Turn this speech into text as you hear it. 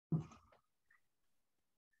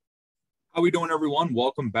How we doing, everyone?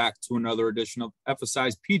 Welcome back to another edition of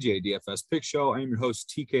FSI's PGA DFS Pick Show. I am your host,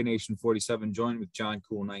 TK Nation 47, joined with John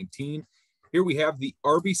Cool 19. Here we have the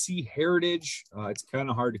RBC Heritage. It's kind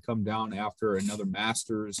of hard to come down after another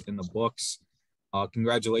Masters in the books.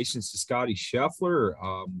 Congratulations to Scotty Scheffler,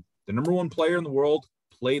 the number one player in the world,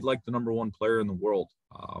 played like the number one player in the world.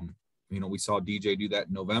 We saw DJ do that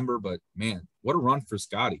in November, but man, what a run for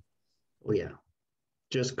Scotty. Oh, yeah.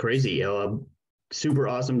 Just crazy. Super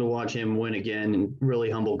awesome to watch him win again.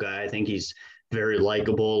 Really humble guy. I think he's very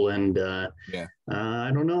likable. And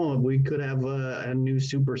I don't know, we could have a new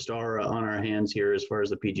superstar on our hands here as far as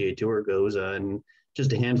the PGA Tour goes. And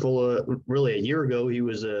just a really a year ago, he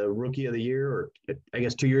was a rookie of the year, or I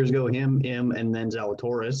guess 2 years ago, him, and then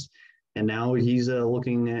Zalatoris. And now he's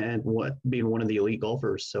looking at being one of the elite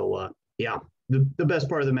golfers. So, the best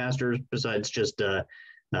part of the Masters, besides just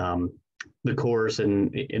the course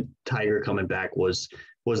and Tiger coming back, was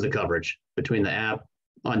the coverage between the app,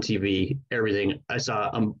 on TV, everything. I saw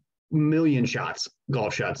a million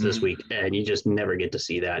golf shots this week, and you just never get to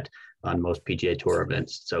see that on most PGA Tour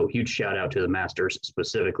events. So huge shout out to the Masters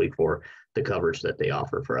specifically for the coverage that they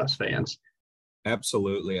offer for us fans.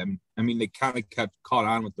 Absolutely. I mean, they kind of caught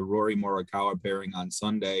on with the Rory Morikawa pairing on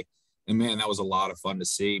Sunday, and man, that was a lot of fun to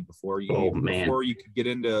see before you could get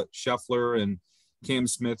into Scheffler and Cam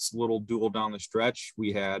Smith's little duel down the stretch.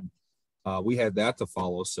 We had that to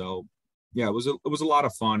follow. So yeah, it was a lot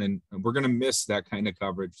of fun, and we're gonna miss that kind of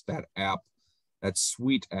coverage, that app, that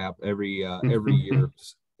sweet app every year.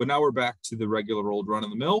 But now we're back to the regular old run of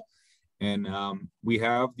the mill, and we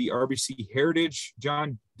have the RBC Heritage.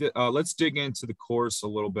 John, let's dig into the course a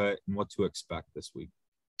little bit and what to expect this week.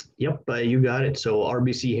 Yep, you got it. So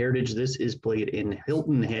RBC Heritage, this is played in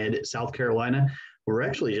Hilton Head, South Carolina. We're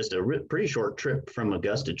actually just a pretty short trip from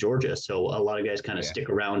Augusta, Georgia. So a lot of guys kind of stick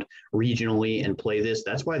around regionally and play this.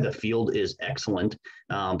 That's why the field is excellent,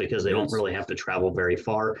 because they don't really have to travel very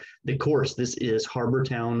far. The course, this is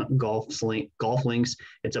Harbortown Golf Links.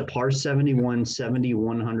 It's a par 71,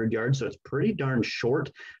 100 yards. So it's pretty darn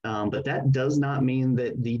short. But that does not mean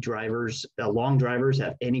that the long drivers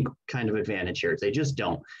have any kind of advantage here. They just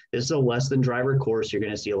don't. This is a less than driver course. You're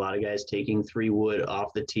going to see a lot of guys taking 3-wood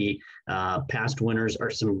off the tee. Past winners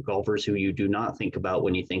are some golfers who you do not think about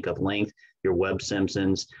when you think of length. Your Webb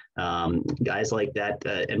Simpsons, guys like that,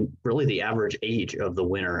 and really the average age of the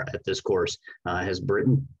winner at this course has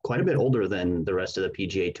been quite a bit older than the rest of the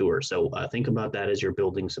PGA Tour. So think about that as you're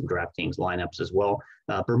building some DraftKings lineups as well.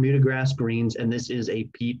 Bermuda grass greens, and this is a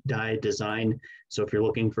Pete Dye design. So if you're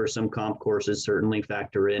looking for some comp courses, certainly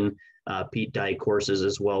factor in Pete Dye courses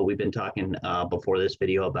as well. We've been talking before this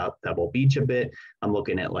video about Pebble Beach a bit. I'm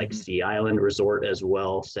looking at like Sea Island Resort as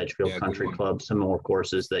well, Sedgefield Country Club, some more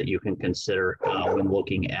courses that you can consider when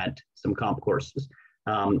looking at some comp courses.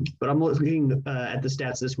 But I'm looking at the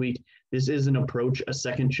stats this week. This is an approach, a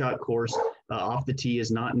second shot course. Off the tee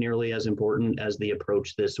is not nearly as important as the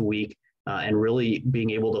approach this week. And really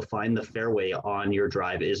being able to find the fairway on your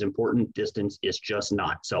drive is important. Distance is just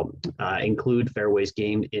not. So include fairways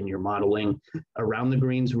gained in your modeling. Around the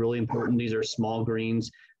greens, really important. These are small greens.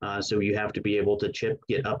 So you have to be able to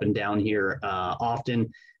get up and down here often.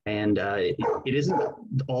 And it isn't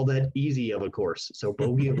all that easy of a course. So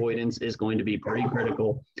bogey avoidance is going to be pretty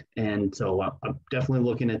critical. And so I'm definitely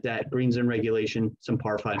looking at that. Greens in regulation, some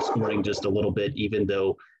par 5 scoring just a little bit, even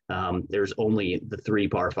though there's only the 3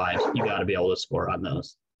 par 5s. You got to be able to score on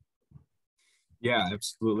those. Yeah,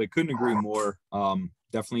 absolutely. Couldn't agree more.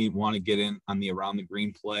 Definitely want to get in on the around the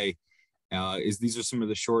green play. These are some of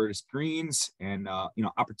the shortest greens, and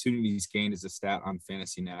opportunities gained is a stat on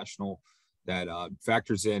Fantasy National that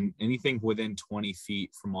factors in anything within 20 feet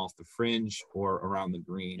from off the fringe or around the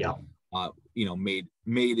green. Yeah.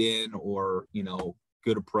 Made in or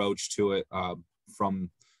good approach to it from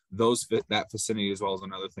that vicinity, as well as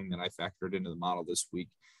another thing that I factored into the model this week.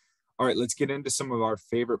 All right, let's get into some of our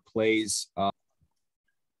favorite plays. I'm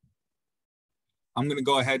going to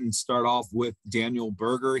go ahead and start off with Daniel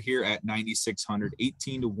Berger here at 9,600,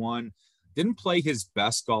 18-1. Didn't play his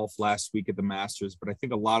best golf last week at the Masters, but I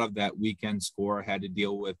think a lot of that weekend score had to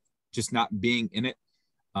deal with just not being in it.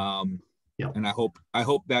 And I hope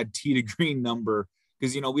that tee to green number,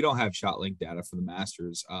 because we don't have shot link data for the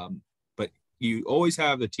Masters, but you always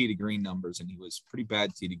have the tee to green numbers, and he was pretty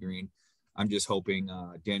bad tee to green. I'm just hoping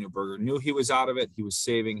Daniel Berger knew he was out of it. He was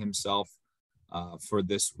saving himself for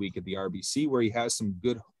this week at the RBC, where he has some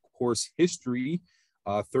good course history.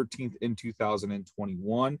 13th in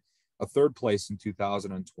 2021, a 3rd place in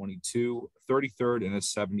 2022, 33rd, and a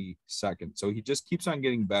 72nd. So he just keeps on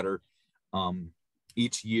getting better.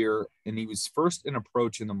 each year, and he was first in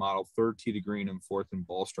approach in the model, third tee to green, and fourth in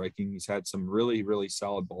ball striking. He's had some really, really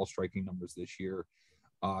solid ball striking numbers this year.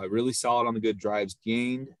 Really solid on the good drives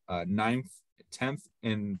gained, 9th, 10th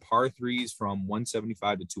in par threes from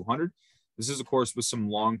 175 to 200. This is, of course, with some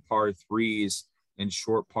long par threes and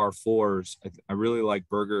short par fours. I really like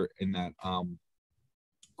Berger in that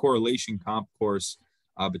correlation comp course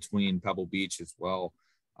between Pebble Beach as well,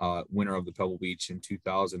 winner of the Pebble Beach in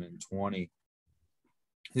 2020.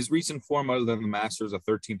 His recent form, other than the Masters, a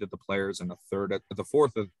 13th at the Players and the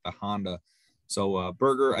 4th at the Honda. So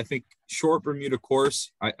Berger, I think short Bermuda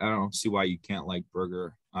course. I don't see why you can't like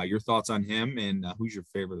Berger. Your thoughts on him, and who's your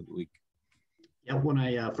favorite of the week? Yeah, when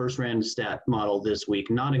I first ran the stat model this week,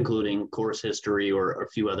 not including course history or a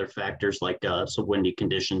few other factors like some windy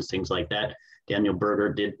conditions, things like that, Daniel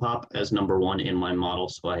Berger did pop as number one in my model.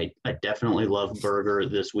 So I definitely love Berger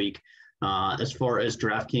this week. As far as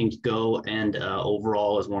DraftKings go and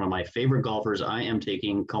overall as one of my favorite golfers, I am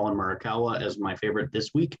taking Colin Morikawa as my favorite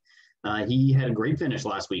this week. He had a great finish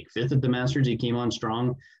last week, 5th at the Masters. He came on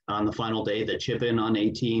strong on the final day. The chip in on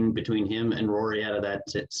 18 between him and Rory out of that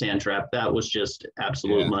sand trap, that was just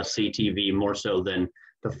absolute must-see TV, more so than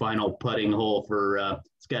the final putting hole for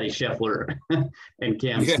Scotty Scheffler and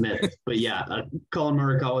Cam Smith. But Colin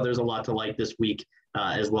Morikawa, there's a lot to like this week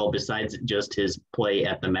as well, besides just his play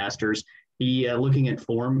at the Masters. He, looking at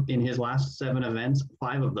form in his last 7 events,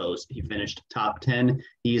 5 of those, he finished top 10.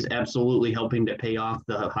 He's absolutely helping to pay off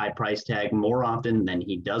the high price tag more often than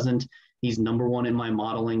he doesn't. He's number one in my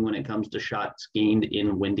modeling when it comes to shots gained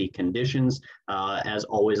in windy conditions. As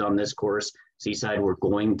always on this course, Seaside, we're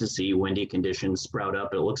going to see windy conditions sprout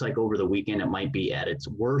up. It looks like over the weekend it might be at its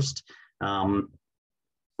worst.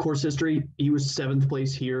 Course history, he was 7th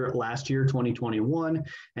place here last year, 2021,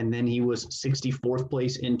 and then he was 64th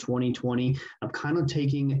place in 2020. I'm kind of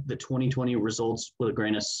taking the 2020 results with a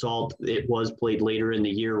grain of salt. It was played later in the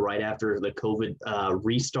year, right after the COVID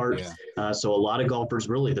restart. So a lot of golfers,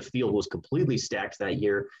 really, the field was completely stacked that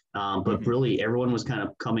year, but really everyone was kind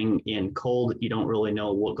of coming in cold. You don't really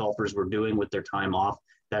know what golfers were doing with their time off,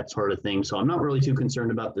 that sort of thing. So I'm not really too concerned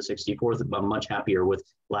about the 64th, but I'm much happier with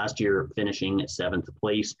last year finishing 7th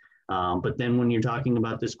place. But then when you're talking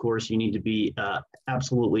about this course, you need to be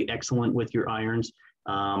absolutely excellent with your irons.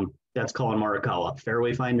 That's Colin Morikawa.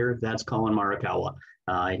 Fairway finder, that's Colin Morikawa.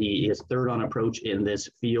 He is 3rd on approach in this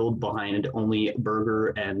field behind only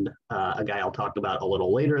Berger and a guy I'll talk about a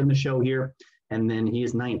little later in the show here. And then he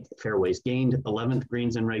is 9th fairways gained, 11th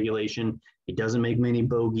greens in regulation. He doesn't make many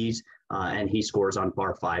bogeys, and he scores on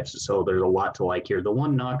par 5s. So there's a lot to like here. The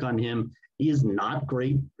one knock on him, he is not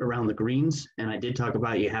great around the greens. And I did talk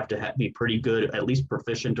about you have to be pretty good, at least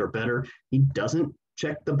proficient or better. He doesn't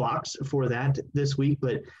check the box for that this week,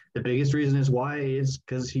 but the biggest reason is why is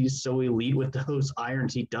because he's so elite with those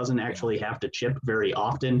irons. He doesn't actually have to chip very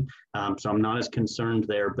often. So I'm not as concerned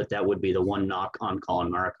there, but that would be the one knock on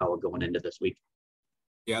Colin Morikawa going into this week.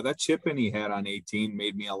 Yeah, that chip in he had on 18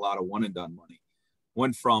 made me a lot of one and done money.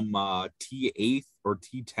 Went from T8th or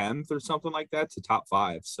T10th or something like that to top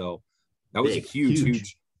 5. So that was a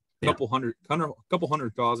huge couple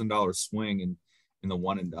 $100,000 swing in the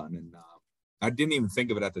one and done. And I didn't even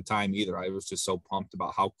think of it at the time either. I was just so pumped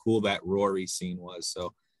about how cool that Rory scene was.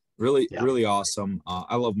 So really awesome.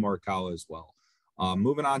 I love Morikawa as well.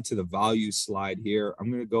 Moving on to the value slide here,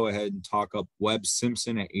 I'm going to go ahead and talk up Webb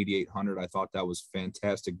Simpson at 8,800. I thought that was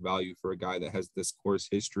fantastic value for a guy that has this course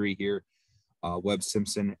history here. Webb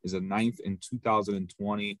Simpson is a 9th in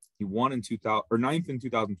 2020. He won in 9th in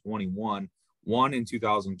 2021, won in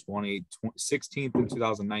 2020, 16th in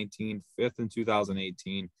 2019, 5th in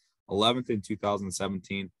 2018, 11th in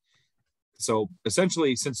 2017. So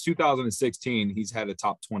essentially since 2016, he's had a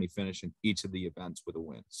top 20 finish in each of the events with a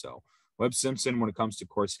win. So Webb Simpson, when it comes to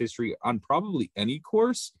course history on probably any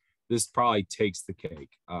course, this probably takes the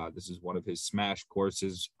cake. This is one of his smash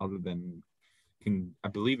courses other than I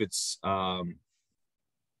believe it's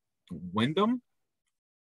Wyndham,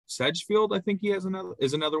 Sedgefield. I think he has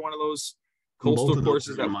another one of those coastal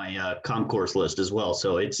courses on my comp course list as well.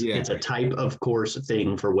 So it's a type of course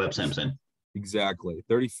thing for Webb Simpson. Exactly.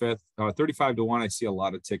 35 to 1. I see a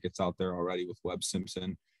lot of tickets out there already with Webb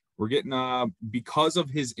Simpson. We're getting because of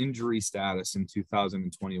his injury status in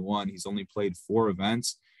 2021, he's only played 4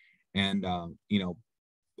 events, and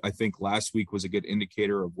I think last week was a good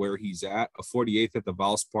indicator of where he's at. A 48th at the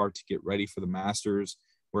Valspar to get ready for the Masters,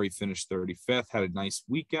 where he finished 35th, had a nice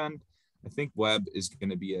weekend. I think Webb is going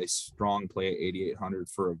to be a strong play at 8,800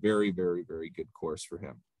 for a very, very, very good course for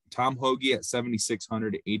him. Tom Hoge at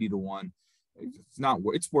 7,600 at 80 to 1.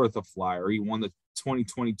 It's worth a flyer. He won the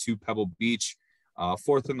 2022 Pebble Beach,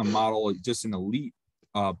 4th in the model, just an elite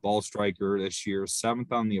ball striker this year,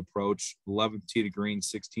 7th on the approach, 11th tee to green,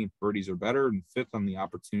 16th birdies or better, and 5th on the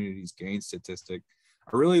opportunities gained statistic.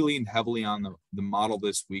 I really leaned heavily on the model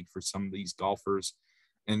this week for some of these golfers.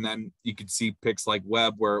 And then you could see picks like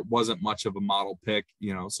Webb where it wasn't much of a model pick,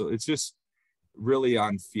 so it's just really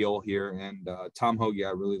on feel here. And Tom Hoge,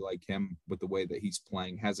 I really like him with the way that he's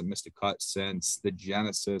playing. Hasn't missed a cut since the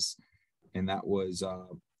Genesis, and that was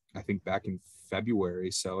I think back in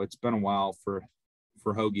February. So it's been a while for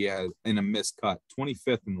Hoge in a missed cut,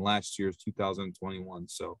 25th in last year's 2021.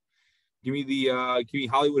 So give me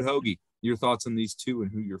Hollywood Hoge. Your thoughts on these two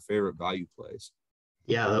and who your favorite value plays?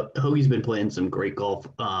 Yeah, Hoagie's been playing some great golf.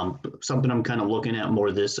 Something I'm kind of looking at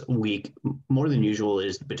more this week, more than usual,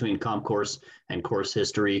 is between comp course and course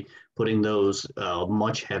history, putting those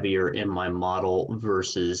much heavier in my model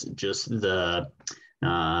versus just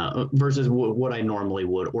versus what I normally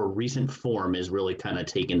would, or recent form is really kind of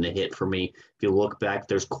taking the hit for me. If you look back,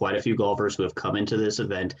 there's quite a few golfers who have come into this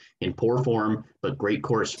event in poor form, but great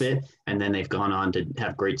course fit, and then they've gone on to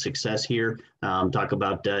have great success here. Talk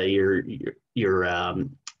about your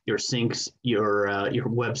Sinks, your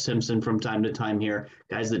Webb Simpson from time to time here,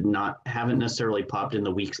 guys that haven't necessarily popped in the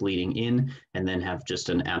weeks leading in, and then have just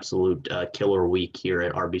an absolute killer week here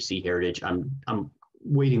at RBC Heritage. I'm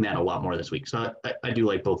weighting that a lot more this week. So I do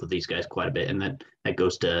like both of these guys quite a bit, and that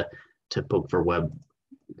goes to poke for Webb.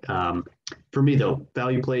 For me though,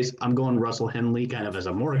 value plays, I'm going Russell Henley kind of as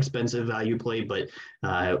a more expensive value play, but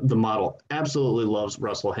the model absolutely loves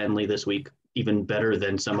Russell Henley this week, even better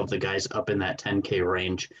than some of the guys up in that 10K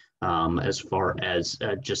range as far as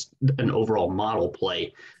just an overall model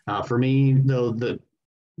play. For me though,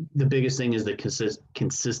 the biggest thing is the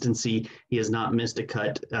consistency. He has not missed a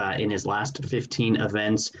cut in his last 15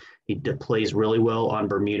 events. He plays really well on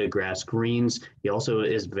Bermuda grass greens. He also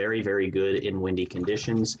is very, very good in windy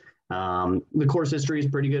conditions. The course history is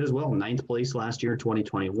pretty good as well. 9th place last year,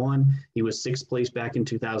 2021. He was 6th place back in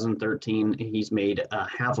 2013. He's made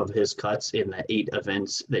half of his cuts in the 8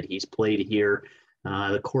 events that he's played here.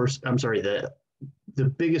 The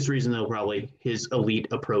biggest reason though, probably his elite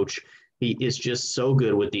approach. He is just so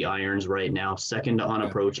good with the irons right now. Second on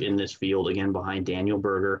approach in this field, again, behind Daniel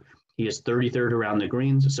Berger. He is 33rd around the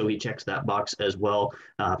greens, so he checks that box as well.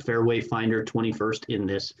 Fairway finder, 21st in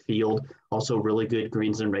this field. Also really good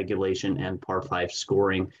greens and regulation and par 5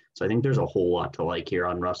 scoring. So I think there's a whole lot to like here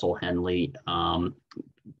on Russell Henley.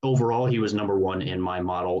 Overall, he was number 1 in my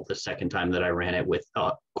model the second time that I ran it with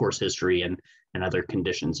course history and other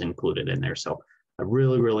conditions included in there. So I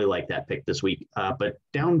really, really like that pick this week. But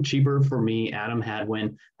down cheaper for me, Adam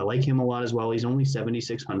Hadwin. I like him a lot as well. He's only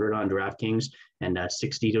 7,600 on DraftKings and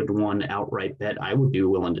 60-1 outright bet. I would be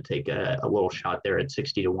willing to take a little shot there at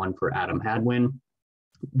 60-1 for Adam Hadwin.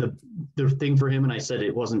 The thing for him, and I said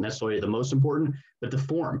it wasn't necessarily the most important, but the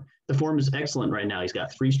form. The form is excellent right now. He's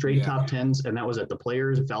got 3 straight top 10s, and that was at the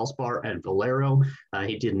Players, Valspar, and Valero.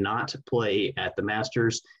 He did not play at the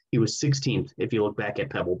Masters. He was 16th. If you look back at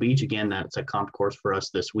Pebble Beach, again, that's a comp course for us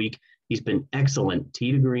this week. He's been excellent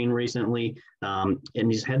tee to green recently, and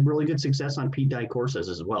he's had really good success on Pete Dye courses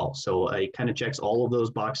as well. So he kind of checks all of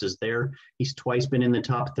those boxes there. He's twice been in the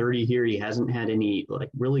top 30 here. He hasn't had any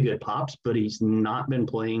really good pops, but he's not been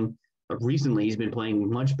playing. Recently, he's been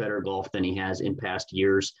playing much better golf than he has in past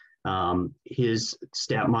years. His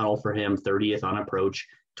stat model for him, 30th on approach,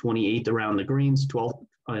 28th around the greens, 12th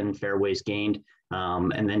in fairways gained,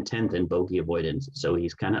 and then 10th in bogey avoidance. So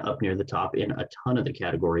he's kind of up near the top in a ton of the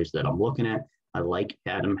categories that I'm looking at. I like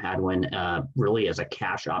Adam Hadwin really as a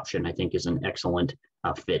cash option. I think is an excellent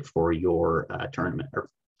fit for your tournament or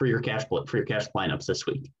for your cash lineups this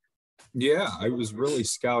week. Yeah, I was really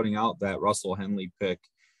scouting out that Russell Henley pick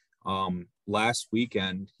last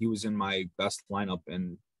weekend. He was in my best lineup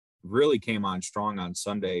and really came on strong on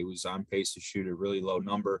Sunday. He was on pace to shoot a really low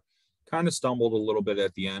number. Kind of stumbled a little bit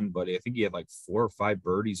at the end, but I think he had like 4 or 5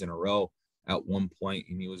 birdies in a row at one point,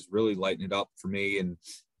 and he was really lighting it up for me. And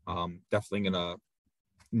definitely gonna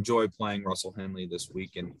enjoy playing Russell Henley this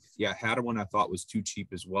week. And yeah, Hadwin I thought was too cheap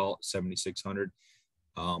as well, 7,600.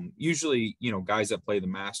 Usually, guys that play the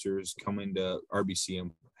Masters come into RBC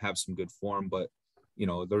and have some good form, but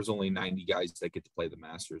there's only 90 guys that get to play the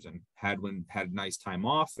Masters, and Hadwin had a nice time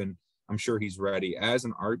off, and I'm sure he's ready as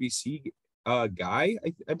an RBC guy.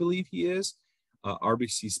 I believe he is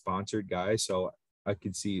RBC sponsored guy. So I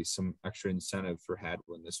could see some extra incentive for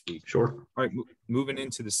Hadwin this week. Sure. All right. Moving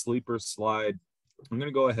into the sleeper slide. I'm going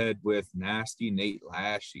to go ahead with nasty Nate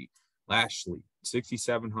Lashley,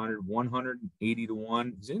 6,700,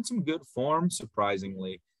 180-1. He's in some good form.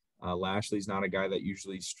 Surprisingly, Lashley's not a guy that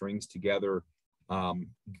usually strings together,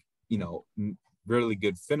 really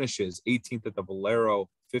good finishes: 18th at the Valero,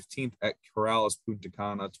 15th at Corrales Punta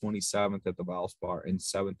Cana, 27th at the Valspar, and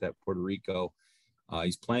 7th at Puerto Rico.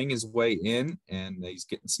 He's playing his way in, and he's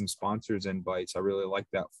getting some sponsors invites. I really like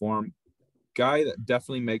that form. Guy that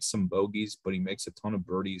definitely makes some bogeys, but he makes a ton of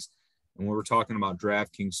birdies. And when we're talking about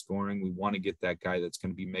DraftKings scoring, we want to get that guy that's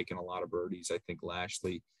going to be making a lot of birdies. I think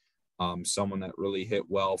Lashley, someone that really hit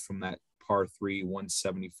well from that par 3,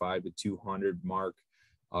 175 to 200 mark,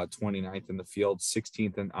 29th in the field,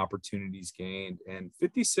 16th in opportunities gained, and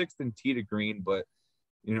 56th in tee to green. But,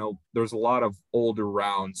 you know, there's a lot of older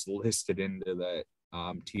rounds listed into that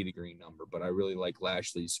tee to green number. But I really like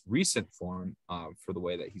Lashley's recent form for the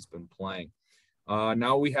way that he's been playing.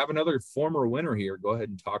 Now we have another former winner here. Go ahead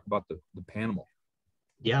and talk about the Panimal.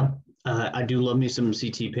 Yeah, I do love me some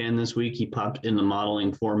CT Pan this week. He popped in the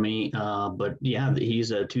modeling for me. But yeah,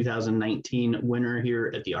 he's a 2019 winner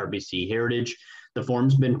here at the RBC Heritage. The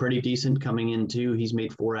form's been pretty decent coming in too. He's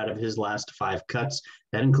made 4 out of his last 5 cuts.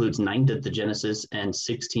 That includes 9th at the Genesis and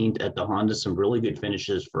 16th at the Honda. Some really good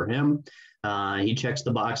finishes for him. He checks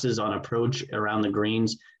the boxes on approach around the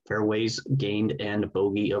greens, fairways gained, and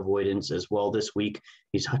bogey avoidance as well this week.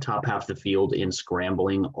 He's top half the field in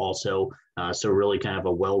scrambling also. So really kind of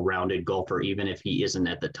a well-rounded golfer, even if he isn't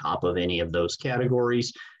at the top of any of those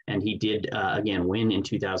categories. And he did, again, win in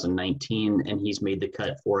 2019, and he's made the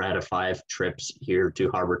cut 4 out of 5 trips here to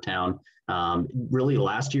Harbor Town. Really,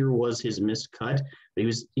 last year was his missed cut, but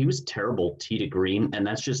he was terrible tee to green, and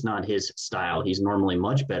that's just not his style. He's normally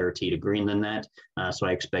much better tee to green than that. So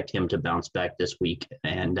I expect him to bounce back this week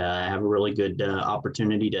and have a really good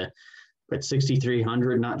opportunity to at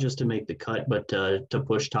 6,300, not just to make the cut, but to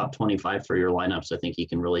push top 25 for your lineups. I think he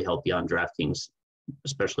can really help you on DraftKings,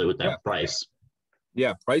 especially with that price.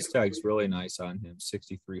 Yeah, price tag's really nice on him,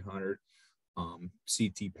 6,300.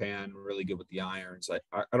 CT Pan, really good with the irons.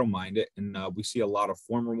 I don't mind it. And we see a lot of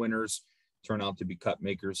former winners turn out to be cut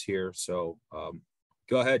makers here. So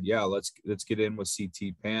go ahead. Yeah, let's get in with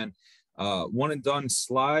CT Pan. One and done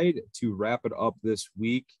slide to wrap it up this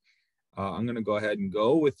week. I'm going to go ahead and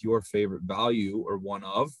go with your favorite value, or one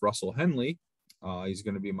of, Russell Henley. He's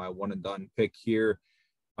going to be my one and done pick here.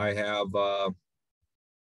 I have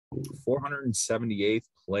 478th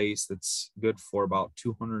place. That's good for about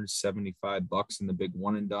 $275 in the big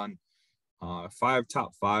one and done. 5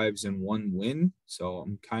 top 5s and 1 win. So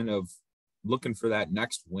I'm kind of looking for that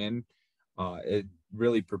next win. It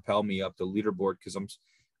really propelled me up the leaderboard because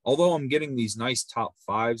although I'm getting these nice top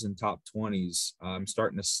 5s and top 20s, I'm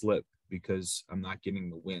starting to slip because I'm not getting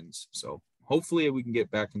the wins. So hopefully we can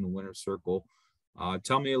get back in the winner's circle.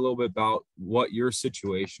 Tell me a little bit about what your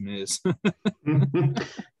situation is.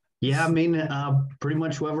 Yeah, I mean, pretty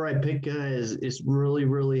much whoever I pick is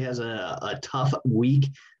really has a tough week.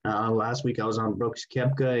 Last week I was on Brooks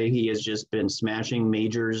Koepka. He has just been smashing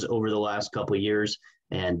majors over the last couple of years,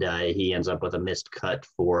 and he ends up with a missed cut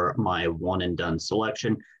for my one and done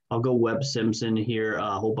selection. I'll go Webb Simpson here.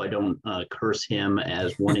 Hope I don't curse him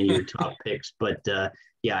as one of your top picks, but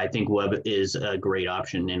yeah, I think Webb is a great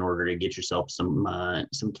option in order to get yourself some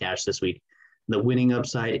cash this week. The winning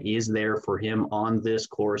upside is there for him on this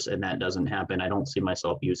course, and that doesn't happen. I don't see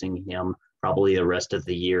myself using him probably the rest of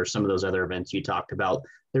the year. Some of those other events you talked about,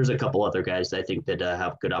 there's a couple other guys I think that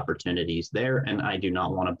have good opportunities there, and I do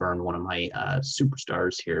not want to burn one of my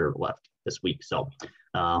superstars here left this week. So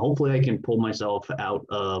hopefully I can pull myself out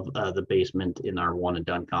of the basement in our one and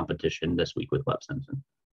done competition this week with Webb Simpson.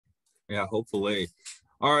 Yeah, hopefully.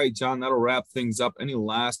 All right, John, that'll wrap things up. Any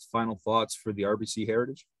last final thoughts for the RBC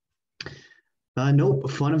Heritage? Nope,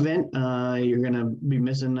 fun event. You're going to be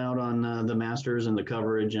missing out on the Masters and the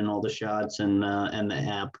coverage and all the shots and the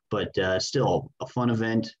app, but still a fun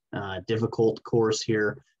event, difficult course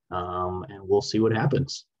here, and we'll see what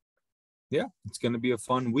happens. Yeah, it's going to be a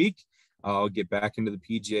fun week. I'll get back into the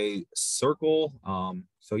PGA circle.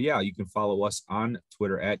 So yeah, you can follow us on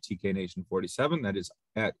Twitter at TKNation47. That is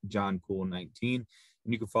at JohnCool19.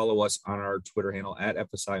 And you can follow us on our Twitter handle at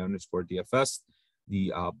FSI_DFS.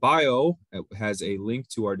 The bio has a link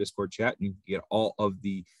to our Discord chat, and you can get all of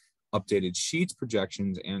the updated sheets,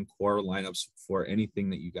 projections, and core lineups for anything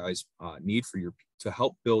that you guys need to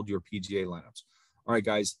help build your PGA lineups. All right,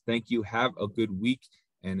 guys, thank you. Have a good week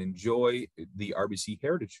and enjoy the RBC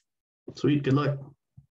Heritage. Sweet. Good luck.